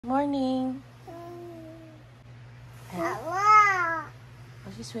Morning. Oh,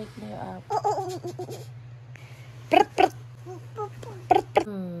 she's waking you up.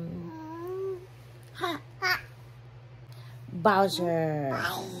 Bowser.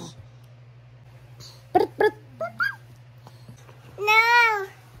 No.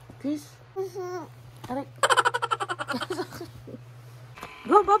 Please.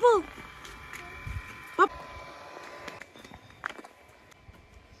 Go, Bubble.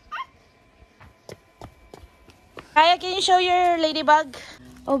 Kaya, can you show your ladybug?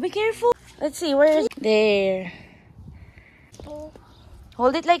 Oh, be careful. Let's see, where is it? There.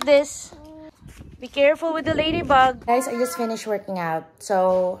 Hold it like this. Be careful with the ladybug. Guys, I just finished working out.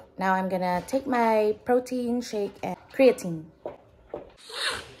 So now I'm gonna take my protein shake and creatine.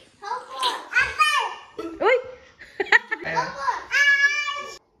 Uy!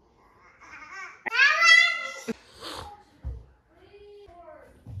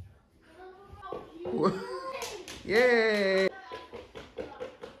 Yay!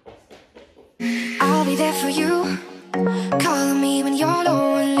 I'll be there for you. Call me when you're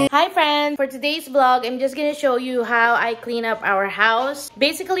lonely. Hi friends! For today's vlog, I'm just gonna show you how I clean up our house.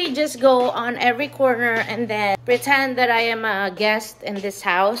 Basically, just go on every corner and then pretend that I am a guest in this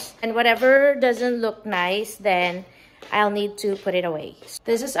house. And whatever doesn't look nice, then I'll need to put it away.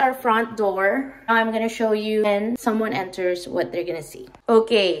 This is our front door. Now I'm gonna show you when someone enters what they're gonna see.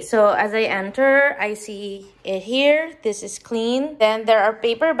 Okay, so as I enter, I see it here. This is clean. Then there are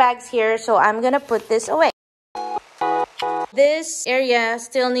paper bags here, so I'm gonna put this away. This area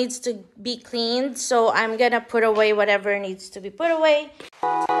still needs to be cleaned, so I'm gonna put away whatever needs to be put away.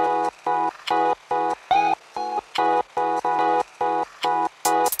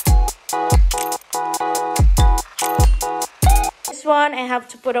 This one I have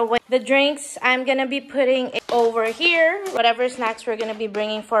to put away. The drinks, I'm gonna be putting it over here. Whatever snacks we're gonna be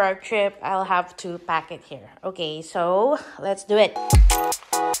bringing for our trip, I'll have to pack it here. Okay, so let's do it.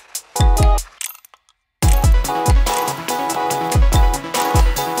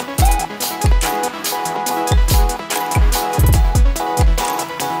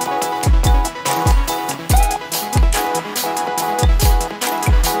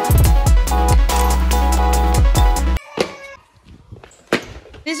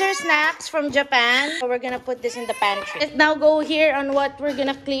 These are snacks from Japan. So we're gonna put this in the pantry. Let's now go here on what we're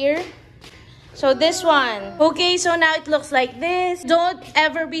gonna clear. So this one. Okay, so now it looks like this. Don't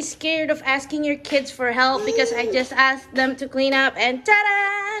ever be scared of asking your kids for help because I just asked them to clean up and ta-da!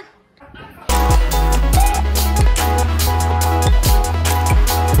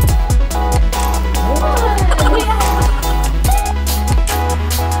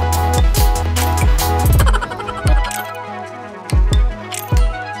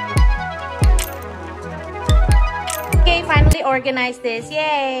 Finally organize this.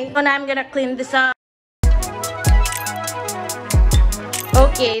 Yay! So now I'm gonna clean this up.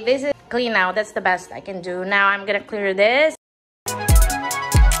 Okay, this is clean now. That's the best I can do. Now I'm gonna clear this. Okay,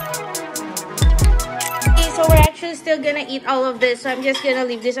 so we're actually still gonna eat all of this. So I'm just gonna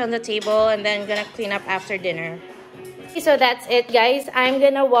leave this on the table and then gonna clean up after dinner. Okay, so that's it, guys. I'm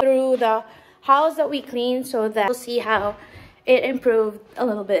gonna walk through the house that we cleaned so that we'll see how it improved a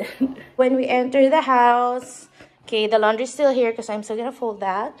little bit. When we enter the house, okay, the laundry's still here because I'm still gonna fold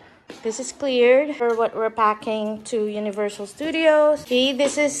that. This is cleared for what we're packing to Universal Studios. Okay,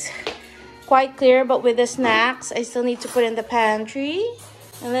 this is quite clear, but with the snacks, I still need to put in the pantry.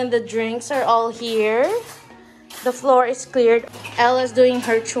 And then the drinks are all here. The floor is cleared. Ella's doing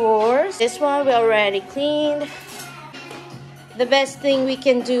her chores. This one we already cleaned. The best thing we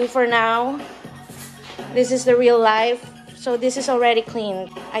can do for now, this is the real life. So this is already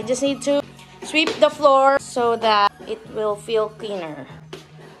cleaned. I just need to sweep the floor so that it will feel cleaner.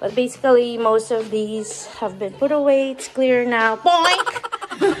 But basically, most of these have been put away. It's clear now.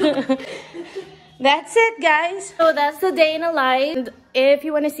 Boink! That's it, guys. So that's the day in a life. And if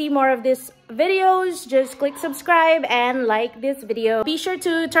you want to see more of these videos, just click subscribe and like this video. Be sure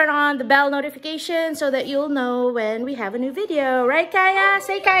to turn on the bell notification so that you'll know when we have a new video. Right, Kaya?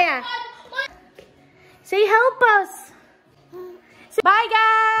 Say, Kaya. Say, help us. Say, bye,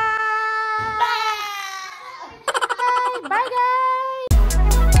 guys.